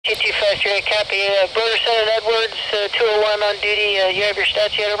253, copy. Broderson and Edwards, 201 on duty. You have your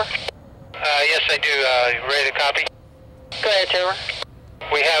stats yet, over? Yes, I do. Ready to copy? Go ahead, over.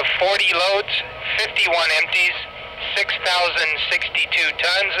 We have 40 loads, 51 empties, 6,062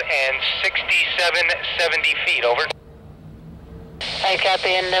 tons, and 6770 feet, over. I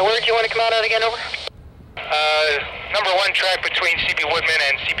copy. And where did you want to come out at again, over? Number 1 track between CP Woodman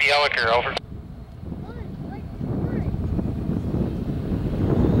and CP Elliker, over.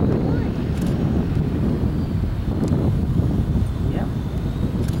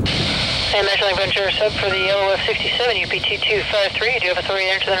 And National Adventure sub for the LOF 67, UP2253. Do you have authority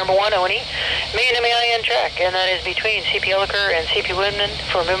to enter the number 1 ONE? Main MAIN track, and that is between CP Elliker and CP Woodman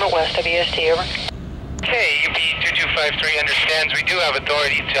for movement west, WST, over. Okay, UP2253 understands we do have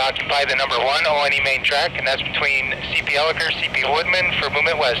authority to occupy the number 1 ONE main track, and that's between CP Elliker, CP Woodman for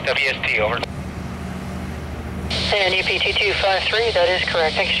movement west, WST, over. And UP2253, that is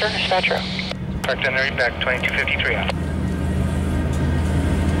correct. Thank you, sir. Dispatcher. Correct, and read back 2253 out.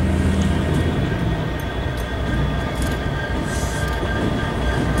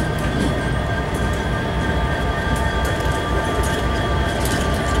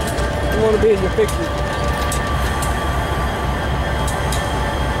 I want to be in your picture.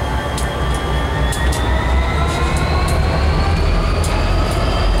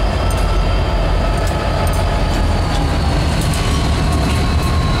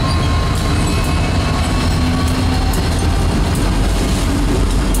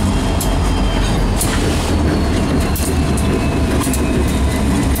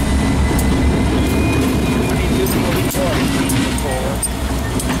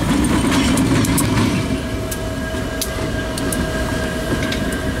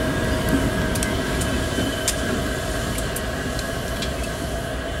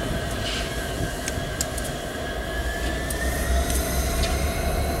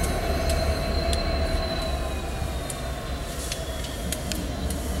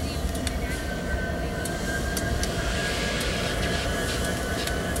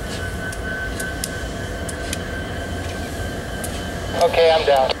 Okay, I'm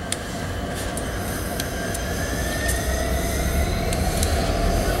down.